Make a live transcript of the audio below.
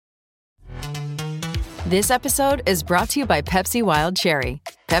This episode is brought to you by Pepsi Wild Cherry.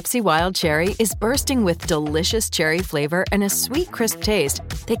 Pepsi Wild Cherry is bursting with delicious cherry flavor and a sweet, crisp taste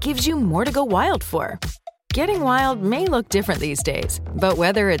that gives you more to go wild for. Getting wild may look different these days, but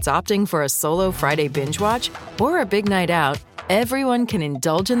whether it's opting for a solo Friday binge watch or a big night out, everyone can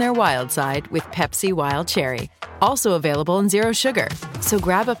indulge in their wild side with Pepsi Wild Cherry. Also available in Zero Sugar. So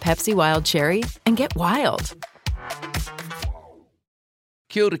grab a Pepsi Wild Cherry and get wild.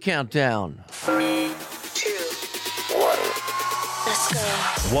 Cue to countdown. 3, 2, 1. Let's go.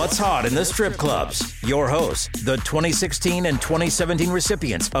 What's hot in the strip clubs? Your hosts, the 2016 and 2017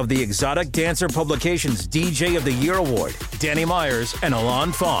 recipients of the Exotic Dancer Publications DJ of the Year Award, Danny Myers and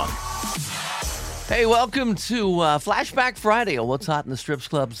Alon Fong. Hey, welcome to Flashback Friday on What's Hot in the Strip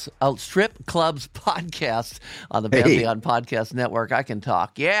Clubs podcast on the Pantheon Podcast Network. I can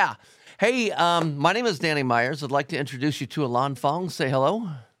talk. Yeah. Hey, my name is Danny Myers. I'd like to introduce you to Alon Fong. Say hello.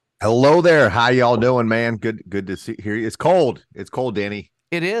 Hello there. How y'all doing, man? Good to hear you. It's cold. It's cold, Danny.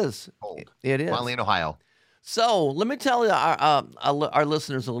 It is. Cold. It is. Finally in Ohio. So let me tell you, our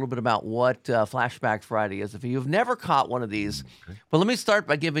listeners a little bit about what Flashback Friday is. If you've never caught one of these, well, let me start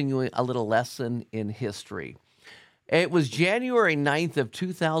by giving you a little lesson in history. It was January 9th of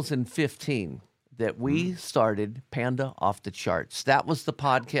 2015 that we started Panda Off the Charts. That was the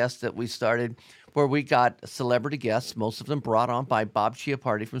podcast that we started where we got celebrity guests, most of them brought on by Bob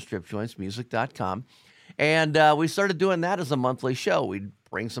Chiappardi from StripJointsMusic.com. And we started doing that as a monthly show. We'd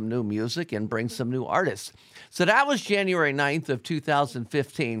bring some new music and bring some new artists. So that was January 9th of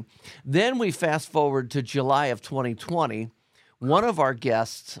 2015. Then we fast forward to July of 2020. One of our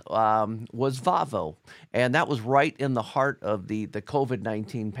guests was Vavo, and that was right in the heart of the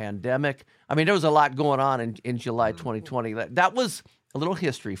COVID-19 pandemic. I mean, there was a lot going on in July 2020. That was a little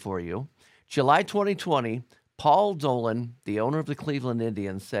history for you. July 2020, Paul Dolan, the owner of the Cleveland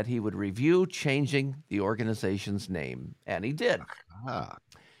Indians, said he would review changing the organization's name, and he did.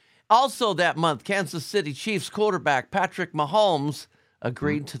 Also that month, Kansas City Chiefs quarterback Patrick Mahomes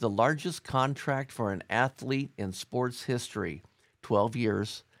agreed to the largest contract for an athlete in sports history, 12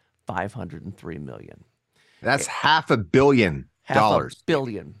 years, $503 million. That's $500 million. $500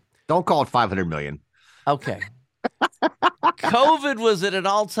 million. Don't call it $500 million. Okay. COVID was at an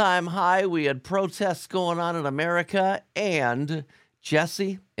all-time high. We had protests going on in America, and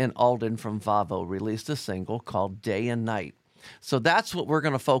Jesse and Alden from Vavo released a single called Day and Night. So that's what we're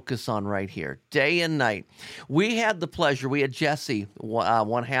going to focus on right here, Day and Night. We had the pleasure, we had Jesse,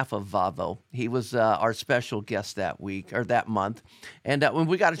 one half of Vavo. He was our special guest that week, or that month, and when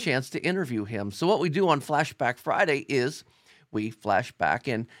we got a chance to interview him. So what we do on Flashback Friday is we flash back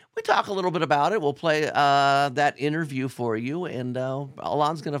and we talk a little bit about it. We'll play that interview for you, and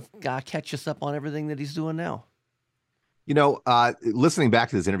Alon's going to catch us up on everything that he's doing now. You know, listening back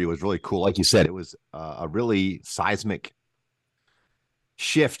to this interview was really cool. Like you said, it was a really seismic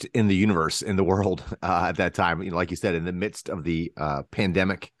shift in the universe, in the world at that time. You know, like you said, in the midst of the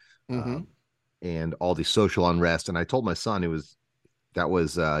pandemic and all the social unrest. And I told my son that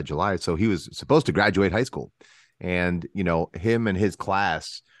was July, so he was supposed to graduate high school. And, you know, him and his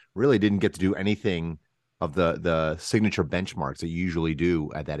class really didn't get to do anything of the signature benchmarks that you usually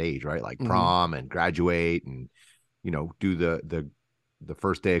do at that age, right? Like prom and graduate and, you know, do the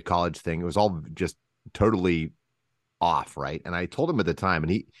first day of college thing. It was all just totally off, right? And I told him at the time,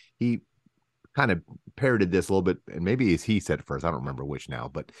 and he kind of parroted this a little bit, and maybe he said it first, I don't remember which now,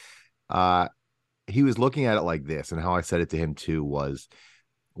 but he was looking at it like this, and how I said it to him too was,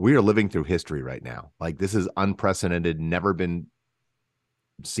 we are living through history right now. Like, this is unprecedented, never been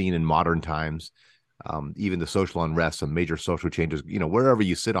seen in modern times. Even the social unrest, some major social changes, you know, wherever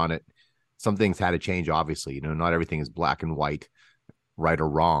you sit on it, some things had to change, obviously. You know, not everything is black and white, right or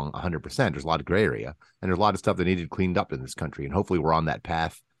wrong 100%. There's a lot of gray area, and there's a lot of stuff that needed cleaned up in this country, and hopefully we're on that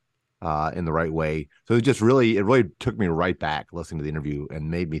path in the right way. So it really took me right back listening to the interview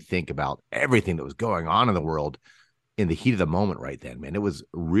and made me think about everything that was going on in the world in the heat of the moment right then, man. It was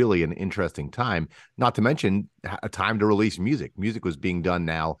really an interesting time, not to mention a time to release music. Music was being done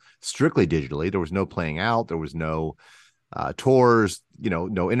now strictly digitally. There was no playing out. There was no tours, you know,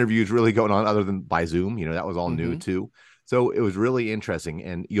 no interviews really going on other than by Zoom. You know, that was all new too. So it was really interesting.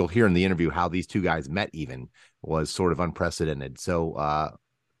 And you'll hear in the interview how these two guys met even was sort of unprecedented. So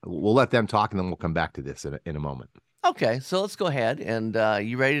we'll let them talk, and then we'll come back to this in a moment. Okay, so let's go ahead. And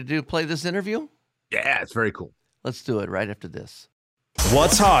you ready to play this interview? Yeah, it's very cool. Let's do it right after this.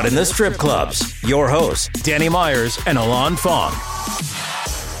 What's hot in the strip clubs? Your hosts, Danny Myers and Alon Fong.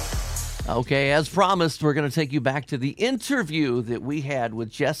 Okay, as promised, we're going to take you back to the interview that we had with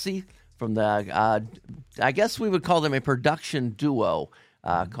Jesse from the, I guess we would call them a production duo,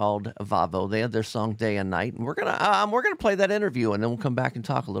 called Vavo. They had their song Day and Night, and we're gonna play that interview, and then we'll come back and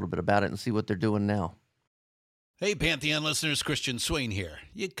talk a little bit about it and see what they're doing now. Hey, Pantheon listeners, Christian Swain here.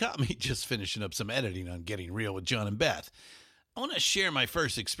 You caught me just finishing up some editing on Getting Real with John and Beth. I want to share my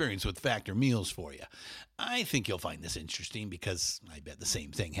first experience with Factor Meals for you. I think you'll find this interesting because I bet the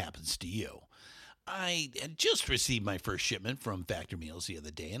same thing happens to you. I had just received my first shipment from Factor Meals the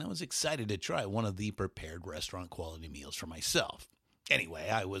other day, and I was excited to try one of the prepared restaurant quality meals for myself. Anyway,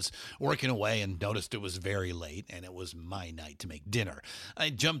 I was working away and noticed it was very late, and it was my night to make dinner.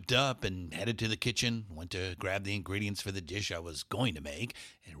 I jumped up and headed to the kitchen, went to grab the ingredients for the dish I was going to make,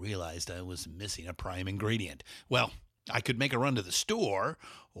 and realized I was missing a prime ingredient. Well, I could make a run to the store,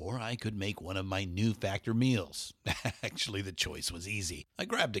 or I could make one of my new Factor meals. Actually, the choice was easy. I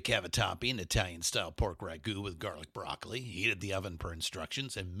grabbed a cavatappi, an Italian-style pork ragu with garlic broccoli, heated the oven per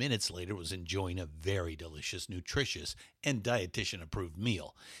instructions, and minutes later was enjoying a very delicious, nutritious, and dietitian-approved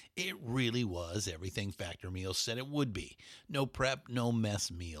meal. It really was everything Factor Meals said it would be. No prep, no mess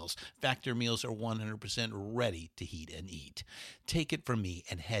meals. Factor Meals are 100% ready to heat and eat. Take it from me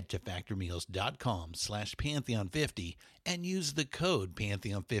and head to factormeals.com/Pantheon50 and use the code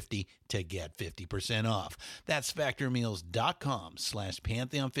Pantheon50 to get 50% off. That's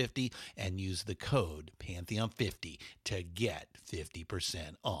factormeals.com/Pantheon50 and use the code Pantheon50 to get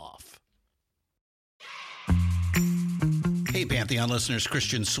 50% off. Hey, Pantheon listeners,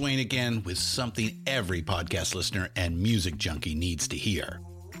 Christian Swain again with something every podcast listener and music junkie needs to hear.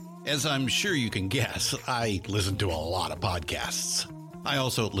 As I'm sure you can guess, I listen to a lot of podcasts. I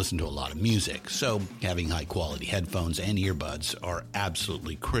also listen to a lot of music, so having high-quality headphones and earbuds are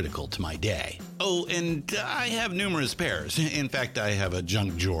absolutely critical to my day. Oh, and I have numerous pairs. In fact, I have a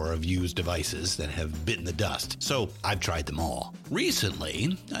junk drawer of used devices that have bitten the dust, so I've tried them all.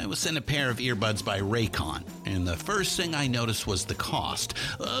 Recently, I was sent a pair of earbuds by Raycon, and the first thing I noticed was the cost.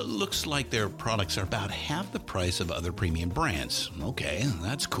 Looks like their products are about half the price of other premium brands. Okay,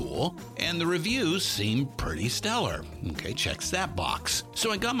 that's cool. And the reviews seem pretty stellar. Okay, checks that box.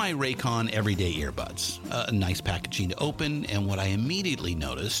 So I got my Raycon everyday earbuds. A nice packaging to open, and what I immediately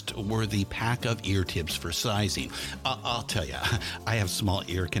noticed were the pack of ear tips for sizing. I'll tell you, I have small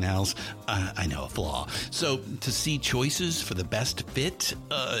ear canals. I know, a flaw. So to see choices for the best fit,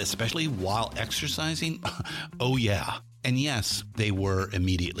 especially while exercising, oh yeah. And yes, they were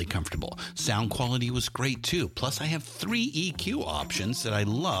immediately comfortable. Sound quality was great too. Plus, I have 3 EQ options that I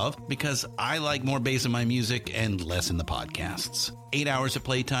love because I like more bass in my music and less in the podcasts. 8 hours of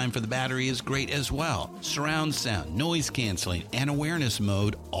playtime for the battery is great as well. Surround sound, noise canceling, and awareness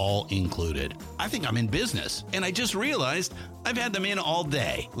mode all included. I think I'm in business, and I just realized I've had them in all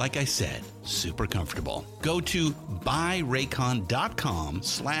day. Like I said, super comfortable. Go to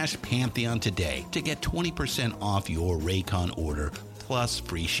buyraycon.com/Pantheon today to get 20% off your Raycon order plus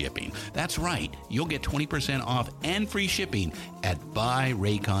free shipping. That's right. You'll get 20% off and free shipping at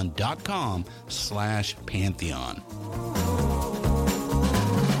buyraycon.com/Pantheon.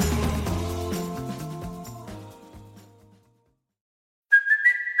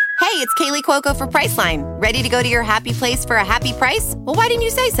 Hey, it's Kaylee Cuoco for Priceline. Ready to go to your happy place for a happy price? Well, why didn't you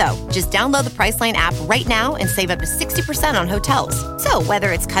say so? Just download the Priceline app right now and save up to 60% on hotels. So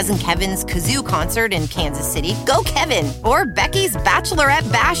whether it's Cousin Kevin's Kazoo Concert in Kansas City, go Kevin, or Becky's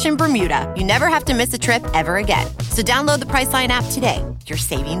Bachelorette Bash in Bermuda, you never have to miss a trip ever again. So download the Priceline app today. Your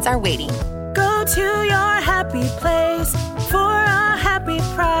savings are waiting. Go to your happy place for a happy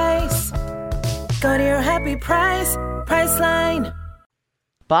price. Go to your happy price, Priceline.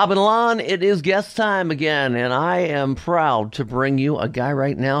 Bob and Alon, it is guest time again, and I am proud to bring you a guy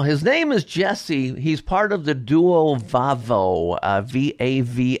right now. His name is Jesse. He's part of the duo Vavo,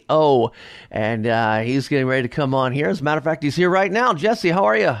 V-A-V-O, and he's getting ready to come on here. As a matter of fact, he's here right now. Jesse, how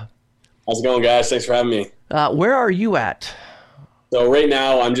are you? How's it going, guys? Thanks for having me. Where are you at? So right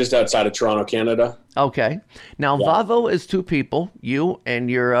now, I'm just outside of Toronto, Canada. Okay. Now, yeah. Vavo is 2 people, you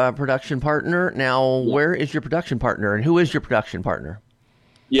and your production partner. Now, Where is your production partner, and who is your production partner?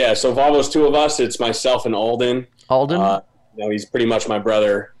 Yeah, so Vavo's 2 of us. It's myself and Alden. Alden? He's pretty much my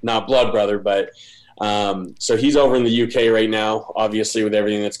brother, not blood brother, but so he's over in the UK right now, obviously with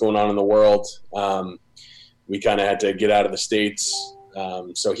everything that's going on in the world. We kind of had to get out of the States.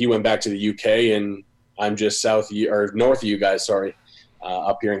 So he went back to the UK, and I'm just north of you guys,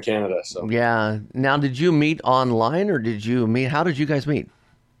 up here in Canada. So yeah. Now, did you meet online, or how did you guys meet?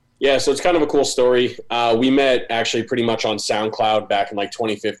 Yeah, so it's kind of a cool story. We met actually pretty much on SoundCloud back in like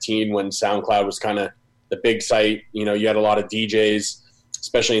 2015 when SoundCloud was kind of the big site. You know, you had a lot of DJs,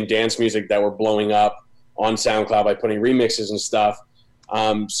 especially in dance music, that were blowing up on SoundCloud by putting remixes and stuff.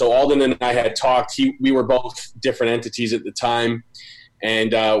 So Alden and I had talked. We were both different entities at the time,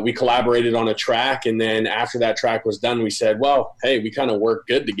 And we collaborated on a track. And then after that track was done, we said, well, hey, we kind of work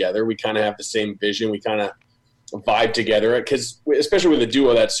good together. We kind of have the same vision. We kind of vibe together. Because especially with a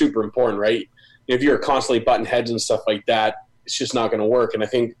duo, that's super important, right? If you're constantly butting heads and stuff like that, it's just not going to work. And I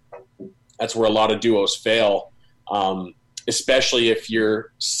think that's where a lot of duos fail, especially if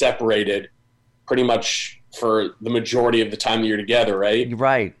you're separated pretty much for the majority of the time that you're together, right?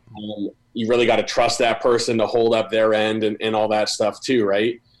 Right. You really got to trust that person to hold up their end and all that stuff too,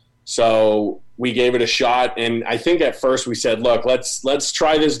 right? So we gave it a shot, and I think at first we said, look, let's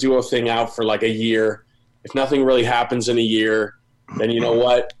try this duo thing out for like a year. If nothing really happens in a year, then you know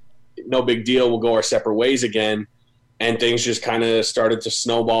what? No big deal. We'll go our separate ways again. And things just kind of started to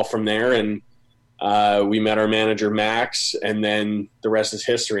snowball from there, and we met our manager, Max, and then the rest is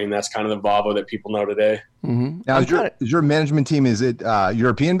history, and that's kind of the Vavo that people know today. Mm-hmm. Now, is your management team, is it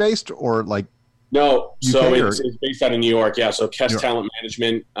European-based or like? No, UK so it's based out of New York, yeah. So Kess Talent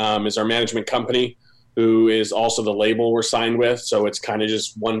Management is our management company, who is also the label we're signed with. So it's kind of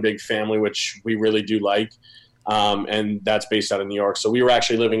just one big family, which we really do like, and that's based out of New York. So we were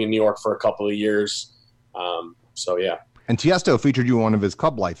actually living in New York for a couple of years, so yeah. And Tiesto featured you on one of his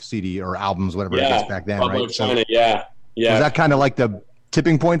Club Life CD or albums, whatever it was back then, right? So, yeah. Was that kind of like the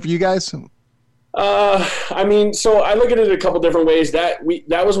tipping point for you guys? I mean, so I look at it a couple different ways. That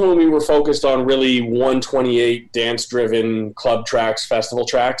was when we were focused on really 128 dance-driven club tracks, festival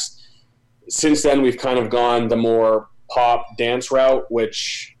tracks. Since then, we've kind of gone the more pop dance route,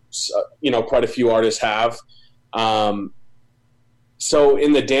 which quite a few artists have. So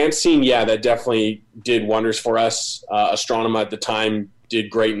in the dance scene, yeah, that definitely did wonders for us. Astronema at the time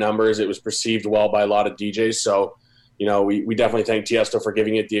did great numbers. It was perceived well by a lot of DJs. So, we definitely thank Tiesto for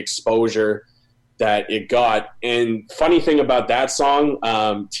giving it the exposure that it got. And funny thing about that song,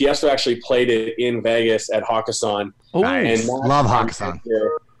 Tiesto actually played it in Vegas at Hakkasan. Oh, nice. Love Hakkasan.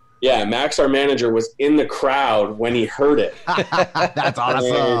 Yeah, Max, our manager, was in the crowd when he heard it. That's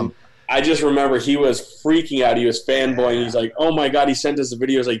awesome. And I just remember he was freaking out. He was fanboying. He's like, oh, my God. He sent us a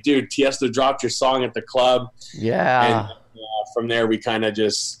video. He was like, dude, Tiesto dropped your song at the club. Yeah. And from there, we kind of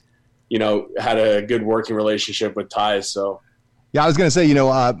just, had a good working relationship with Ties. So, yeah, I was going to say,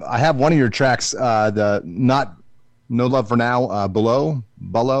 I have one of your tracks, the No Love for Now, Below,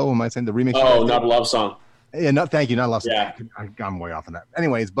 am I saying the remix? Oh, Not a Love Song. Yeah, thank you, Not a Love Song. Yeah. I'm way off on that.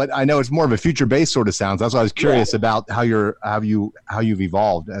 Anyways, but I know it's more of a future-based sort of sounds. That's why I was curious about how you've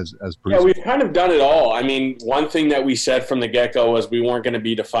evolved as producer. Yeah, we've kind of done it all. I mean, one thing that we said from the get-go was we weren't going to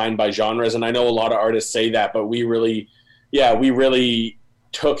be defined by genres, and I know a lot of artists say that, but we really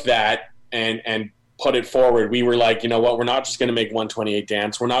took that and put it forward. We were like, you know what, we're not just going to make 128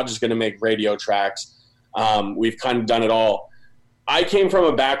 dance. We're not just going to make radio tracks. We've kind of done it all. I came from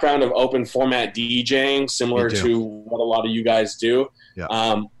a background of open format DJing, similar to what a lot of you guys do. Yeah.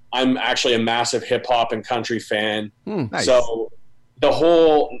 I'm actually a massive hip hop and country fan. Nice. So the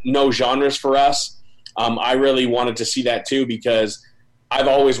whole no genres for us, I really wanted to see that too, because I've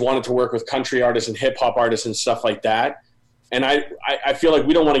always wanted to work with country artists and hip hop artists and stuff like that. And I feel like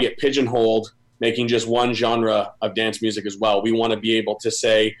we don't want to get pigeonholed making just one genre of dance music as well. We want to be able to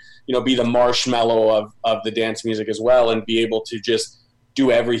say, be the marshmallow of the dance music as well, and be able to just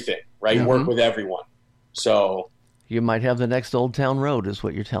do everything, right? Mm-hmm. Work with everyone. So you might have the next Old Town Road is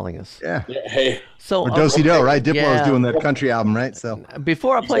what you're telling us. Yeah. Hey. So or Do-Si-Do, right? Diplo was doing that country album, right? So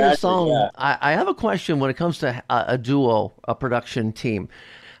before I play the song, I have a question when it comes to a duo, a production team.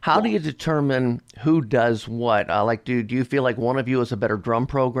 How do you determine who does what? Do you feel like one of you is a better drum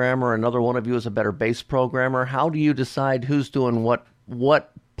programmer, another one of you is a better bass programmer? How do you decide who's doing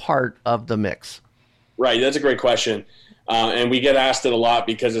what part of the mix? Right, that's a great question. And we get asked it a lot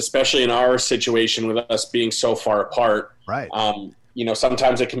because, especially in our situation with us being so far apart, right?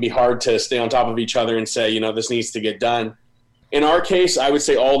 Sometimes it can be hard to stay on top of each other and say, this needs to get done. In our case, I would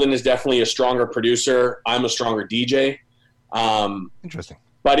say Alden is definitely a stronger producer. I'm a stronger DJ. Interesting.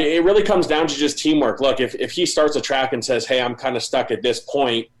 But it really comes down to just teamwork. Look, if he starts a track and says, hey, I'm kind of stuck at this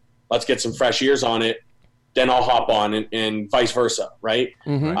point, let's get some fresh ears on it, then I'll hop on and vice versa, right?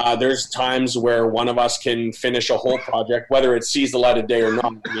 Mm-hmm. There's times where one of us can finish a whole project, whether it sees the light of day or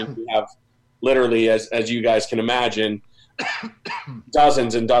not. I mean, we have literally, as you guys can imagine,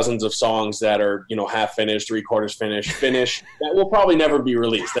 dozens and dozens of songs that are, half finished, 3/4 finished, that will probably never be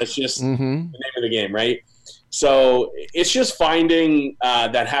released. That's just the name of the game, right? So it's just finding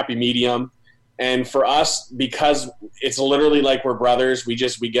that happy medium. And for us, because it's literally like we're brothers, we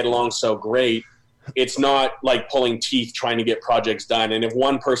get along so great. It's not like pulling teeth trying to get projects done. And if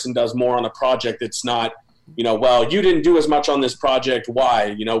one person does more on a project, it's not, well, you didn't do as much on this project.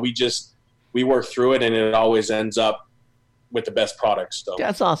 Why? We work through it, and it always ends up with the best products. So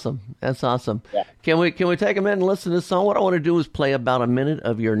That's awesome. That's awesome. Yeah. Can we take a minute and listen to this song? What I want to do is play about a minute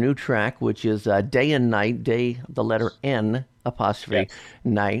of your new track, which is Day and Night. Day, the letter N apostrophe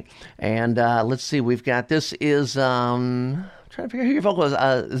night. And let's see. We've got this is trying to figure out who your vocal is.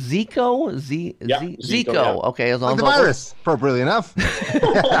 Zico? Zico. Yeah. Okay, as long Like the virus, appropriately enough.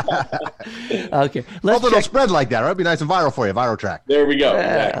 Okay, Hope let's it'll check. spread like that, right? Be nice and viral for you, viral track. there we go.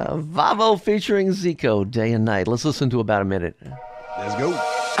 Exactly. Vavo featuring Zico, Day and Night. Let's listen to about a minute. Let's go.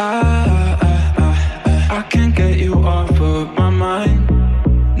 I can't get you off of my mind.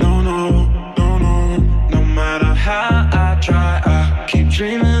 No, no matter how I try, I keep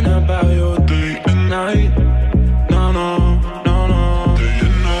dreaming about your day and night. No, day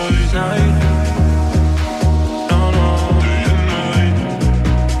and night. No, day and night.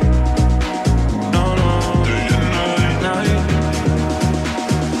 No, day and night. No, day and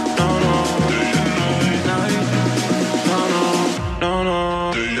night.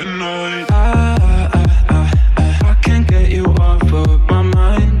 No, day and night. I can't get you off of my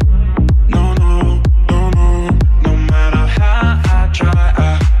mind. No matter how I try,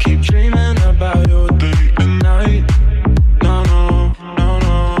 I keep dreaming about your day and night. No,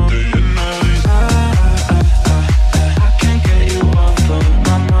 day and night. I can't get you off of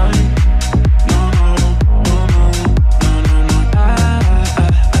my mind.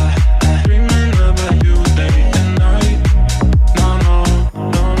 Dreaming about you day and night.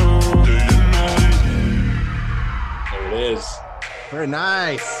 Day and night. There it is. Very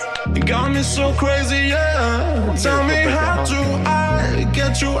nice. You got me so crazy, yeah. Tell me how do I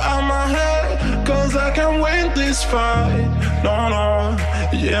get you out my head? Cause I can't win this fight. No,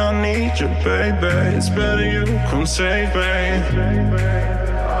 yeah, I need you, baby. It's better you come save me.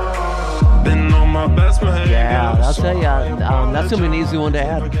 Been on my best behavior. Yeah, I'll tell you, that's going to be an easy one to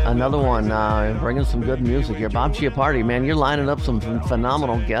add. Another one, bringing some good music here. Bob Chiappardi, man, you're lining up some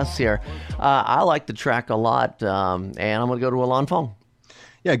phenomenal guests here. I like the track a lot, and I'm going to go to Alon Fong.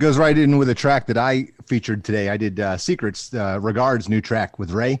 Yeah, it goes right in with a track that I featured today. I did Secrets, Regards new track with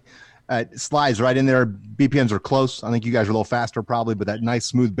Ray. It slides right in there. BPMs are close. I think you guys are a little faster probably, but that nice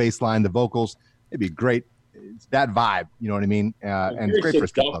smooth bass line, the vocals, it'd be great. It's that vibe, you know what I mean? And it's great for a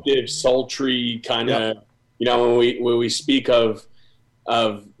strip club. Seductive, sultry kind of, you know, when we speak of,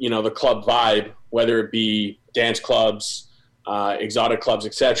 you know, the club vibe, whether it be dance clubs, exotic clubs,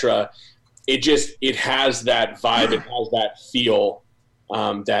 etc. It has that vibe. It has that feel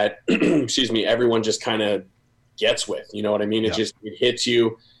that, excuse me, everyone just kind of gets with, you know what I mean? It it hits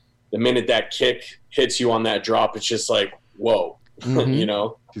you the minute that kick hits you on that drop. It's just like, whoa, you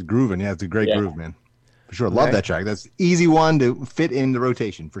know, Just grooving. Yeah, it's a great groove, man. For sure. Love that track. That's easy one to fit in the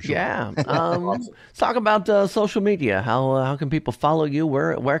rotation for sure. Yeah. Let's talk about social media. How can people follow you?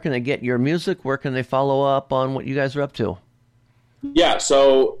 Where can they get your music? Where can they follow up on what you guys are up to? Yeah,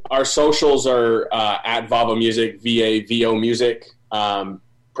 so our socials are at Vavo Music, VAVO Music,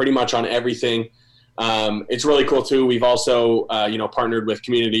 pretty much on everything. It's really cool too. We've also, partnered with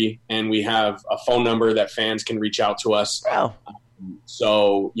Community, and we have a phone number that fans can reach out to us. Oh.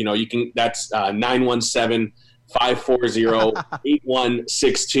 So, you can, that's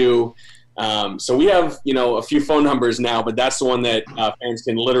 917-540-8162. So we have, a few phone numbers now, but that's the one that fans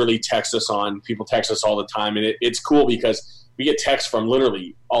can literally text us on. People text us all the time, and it's cool because we get texts from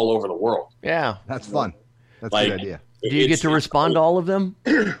literally all over the world. Yeah. That's fun. That's a good idea. Do you get to respond to all of them?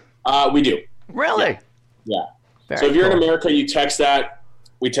 We do. Really? Yeah. Very So if you're in cool. America, you text that,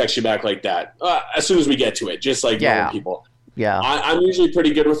 we text you back like that. As soon as we get to it, just like normal people. Yeah. I'm usually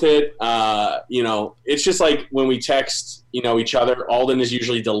pretty good with it. It's just like when we text, each other, Alden is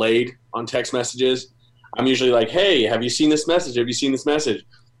usually delayed on text messages. I'm usually like, hey, have you seen this message? Have you seen this message?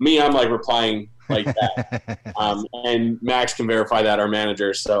 Me, I'm like replying like that. And Max can verify that, our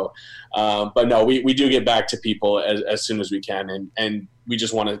manager. So, but no, we do get back to people as soon as we can. And we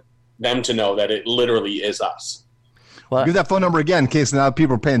just want them to know that it literally is us. Well, give that phone number again in case now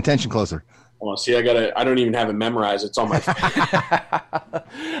people are paying attention closer. Well, see, I don't even have it memorized. It's on my phone.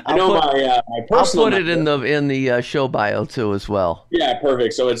 I know my personal I'll put it number. in the show bio too as well. Yeah,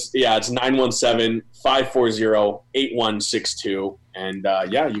 perfect. So it's 917-540-8162. And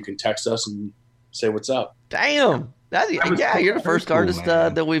you can text us and say what's up. Damn. You're the first artist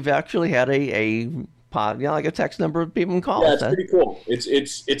that we've actually had a pod, like a text number of people can call Yeah, us. it's pretty cool.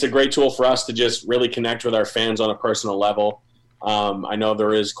 It's a great tool for us to just really connect with our fans on a personal level. I know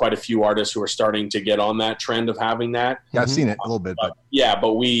there is quite a few artists who are starting to get on that trend of having that. Yeah, I've seen it a little bit. But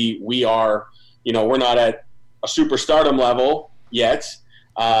we are, we're not at a superstardom level yet,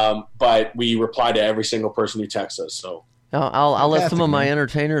 but we reply to every single person who texts us. So I'll let some Fantastic, of my man.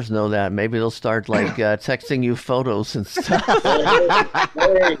 entertainers know that. Maybe they'll start like texting you photos and stuff.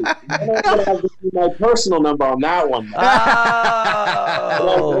 Hey, I'm gonna have to do my personal number on that one.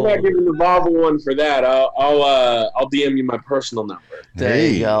 I'm not giving the Volvo one for that. I'll DM you my personal number. There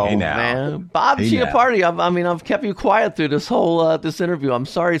you go, hey now. man. Bob Hey now. Chiappardi, I've kept you quiet through this whole this interview. I'm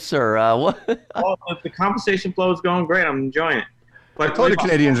sorry, sir. What? Well, the conversation flow is going great. I'm enjoying it. I told you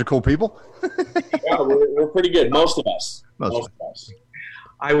Canadians are cool people. Yeah, we're pretty good. Most of us. Most of us.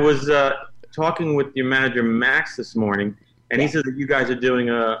 I was talking with your manager Max this morning, and he said that you guys are doing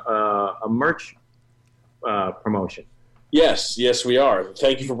a merch promotion. Yes, we are.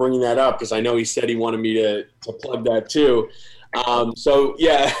 Thank you for bringing that up because I know he said he wanted me to plug that too. So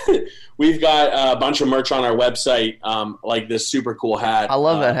yeah, we've got a bunch of merch on our website, like this super cool hat. I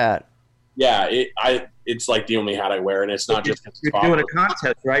love that hat. Yeah, it's like the only hat I wear, and it's not just 'cause it's You're popular. doing a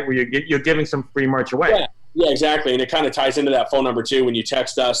contest, right? Where you're giving some free merch away. Yeah, exactly. And it kind of ties into that phone number too. When you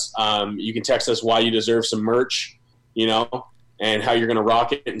text us, you can text us why you deserve some merch, and how you're going to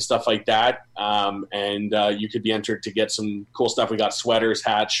rock it and stuff like that. And you could be entered to get some cool stuff. We got sweaters,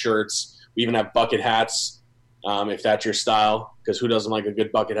 hats, shirts. We even have bucket hats, if that's your style, because who doesn't like a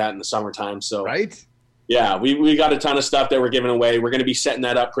good bucket hat in the summertime? So Right? yeah, we got a ton of stuff that we're giving away. We're going to be setting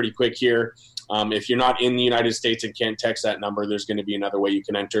that up pretty quick here. If you're not in the United States and can't text that number, there's going to be another way you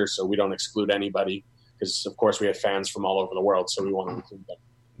can enter, so we don't exclude anybody because, of course, we have fans from all over the world, so we want to include them.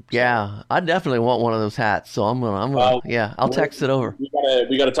 Yeah, I definitely want one of those hats. So I'm gonna. Yeah, I'll text it over.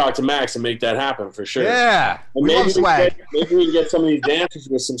 We got to talk to Max and make that happen for sure. Yeah. And We love swag. maybe we can get some of these dancers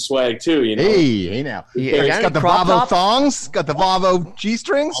with some swag too. Hey now. Yeah, It's got got the any crop Volvo tops? thongs, got the Volvo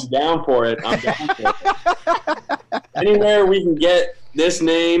G-strings. I'm down for it. Anywhere we can get this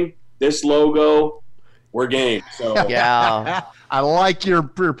name, this logo, we're game. So Yeah, I like your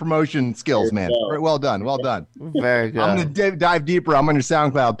promotion skills, man. There you go. Very well done. Well done. very good. I'm going to dive deeper. I'm on your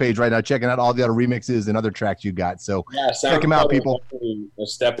SoundCloud page right now, checking out all the other remixes and other tracks you got. So yeah, check 'em out, SoundCloud people. is definitely a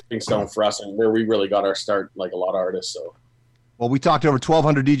stepping stone for us, and where we really got our start, like a lot of artists. So well, we talked to over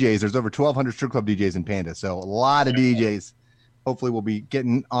 1,200 DJs. There's over 1,200 strip club DJs in Panda. So a lot of DJs. Hopefully we'll be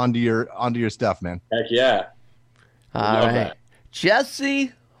getting onto your stuff, man. heck yeah. All Love right, that.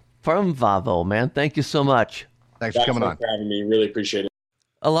 Jesse from Volvo, man. Thank you so much. Thanks for coming on. for having me. Really appreciate it.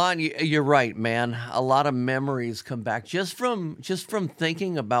 Alon, you're right, man. A lot of memories come back just from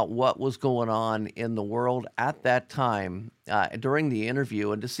thinking about what was going on in the world at that time during the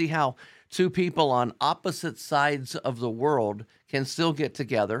interview, and to see how two people on opposite sides of the world can still get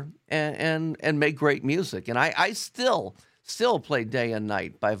together and make great music. And I still play Day and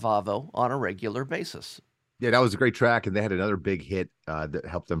Night by Volvo on a regular basis. Yeah, that was a great track, and they had another big hit that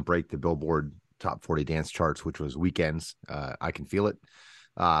helped them break the Billboard Top 40 dance charts, which was Weekends. I Can Feel It,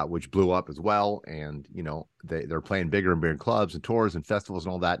 which blew up as well. And they're playing bigger and bigger clubs and tours and festivals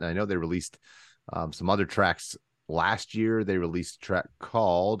and all that. And I know they released some other tracks last year. They released a track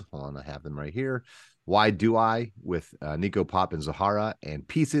called, hold on, I have them right here, Why Do I, with Nico Pop and Zahara, and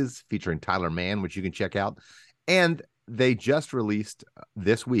Pieces featuring Tyler Mann, which you can check out. And they just released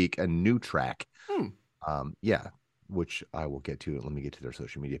this week a new track. Which I will get to. Let me get to their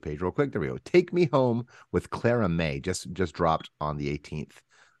social media page real quick. There we go. Take Me Home with Clara May just dropped on the 18th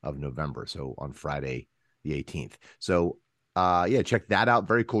of November. So on Friday, the 18th. So check that out.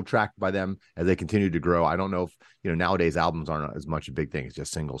 Very cool track by them as they continue to grow. I don't know if, nowadays albums aren't as much a big thing. It's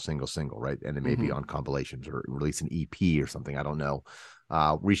just single, right? And they may be on compilations or release an EP or something. I don't know.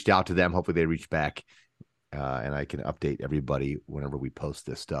 Reached out to them. Hopefully they reach back. And I can update everybody whenever we post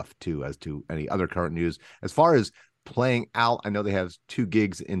this stuff too, as to any other current news. As far as playing out, I know they have 2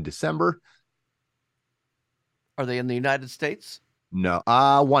 gigs in December. Are they in the United States? No,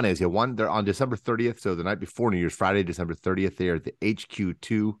 one is. One, they're on December 30th. So the night before New Year's, Friday, December 30th, they are at the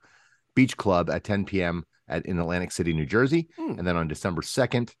HQ2 Beach Club at 10 p.m. in Atlantic City, New Jersey. And then on December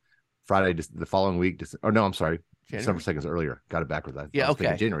 2nd, Friday, the following week, December 2nd is earlier. Got it backwards. I was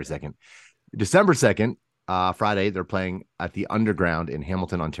thinking January 2nd. December 2nd, Friday, they're playing at the Underground in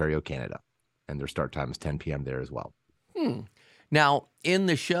Hamilton, Ontario, Canada. And their start time is 10 p.m. there as well. Now, in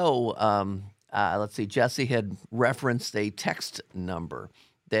the show, let's see, Jesse had referenced a text number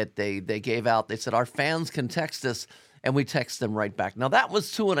that they gave out. They said, our fans can text us, and we text them right back. Now, that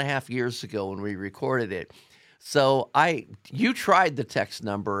was 2.5 years ago when we recorded it. So you tried the text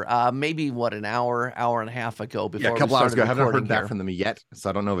number, maybe an hour and a half ago before. Yeah, a couple hours ago. I haven't heard back here. from them yet, so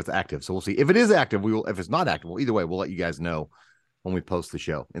I don't know if it's active. So we'll see. If it is active, we will. If it's not active, well, either way, we'll let you guys know when we post the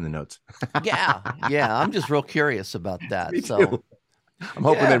show in the notes. Yeah. I'm just real curious about that. Me So too. I'm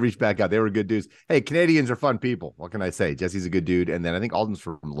hoping they reach back out. They were good dudes. Hey, Canadians are fun people. What can I say? Jesse's a good dude. And then I think Alden's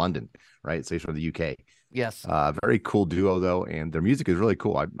from London, right? So he's from the UK. Yes. Very cool duo, though. And their music is really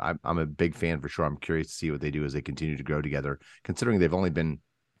cool. I'm a big fan for sure. I'm curious to see what they do as they continue to grow together, considering they've only been,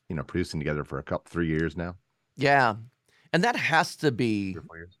 producing together for 3 years now. Yeah. And that has to be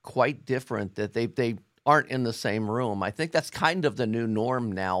quite different that they aren't in the same room. I think that's kind of the new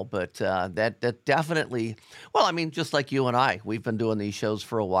norm now, but that definitely, well, I mean, just like you and I, we've been doing these shows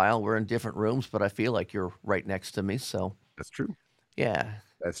for a while. We're in different rooms, but I feel like you're right next to me. So that's true. Yeah.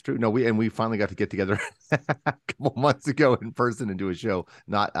 That's true. No, we finally got to get together a couple months ago in person and do a show,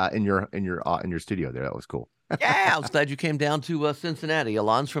 not in your studio there. That was cool. Yeah, I was glad you came down to Cincinnati.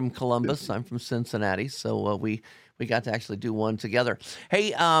 Alon's from Columbus. I'm from Cincinnati. So we got to actually do one together.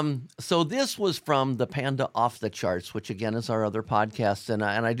 Hey, so this was from the Panda Off the Charts, which again is our other podcast. And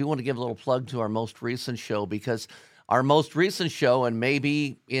I do want to give a little plug to our most recent show, because our most recent show, and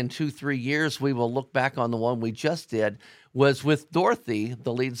maybe in 2-3 years, we will look back on the one we just did, was with Dorothy,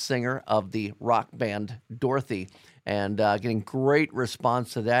 the lead singer of the rock band Dorothy. And getting great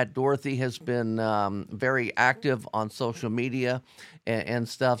response to that. Dorothy has been very active on social media and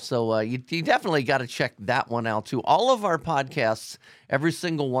stuff. So you definitely got to check that one out, too. All of our podcasts, every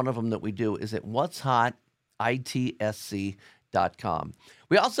single one of them that we do, is at what'shotitsc.com.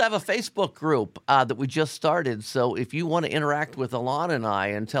 We also have a Facebook group that we just started. So if you want to interact with Alon and I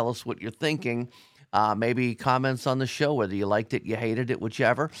and tell us what you're thinking, maybe comments on the show, whether you liked it, you hated it,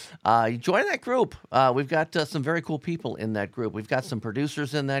 whichever. You join that group. We've got some very cool people in that group. We've got some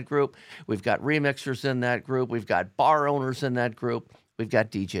producers in that group. We've got remixers in that group. We've got bar owners in that group. We've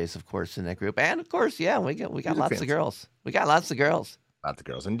got DJs, of course, in that group. And, of course, we got lots of girls. We got lots of girls. Lots of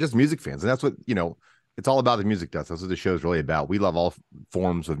girls. And just music fans. And that's what, it's all about the music to us. That's what the show is really about. We love all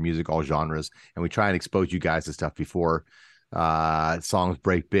forms of music, all genres. And we try and expose you guys to stuff before songs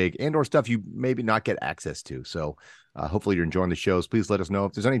break big and or stuff you maybe not get access to. So hopefully you're enjoying the shows. Please let us know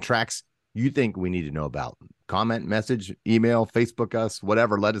if there's any tracks you think we need to know about. Comment, message, email, Facebook us,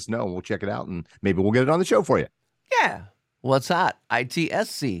 whatever. Let us know. We'll check it out and maybe we'll get it on the show for you. Yeah. What's hot?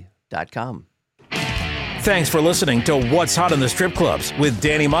 ITSC.com. Thanks for listening to What's Hot in the Strip Clubs with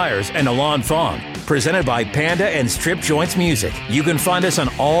Danny Myers and Alon Fong. Presented by Panda and Strip Joints Music. You can find us on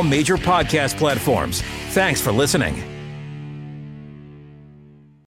all major podcast platforms. Thanks for listening.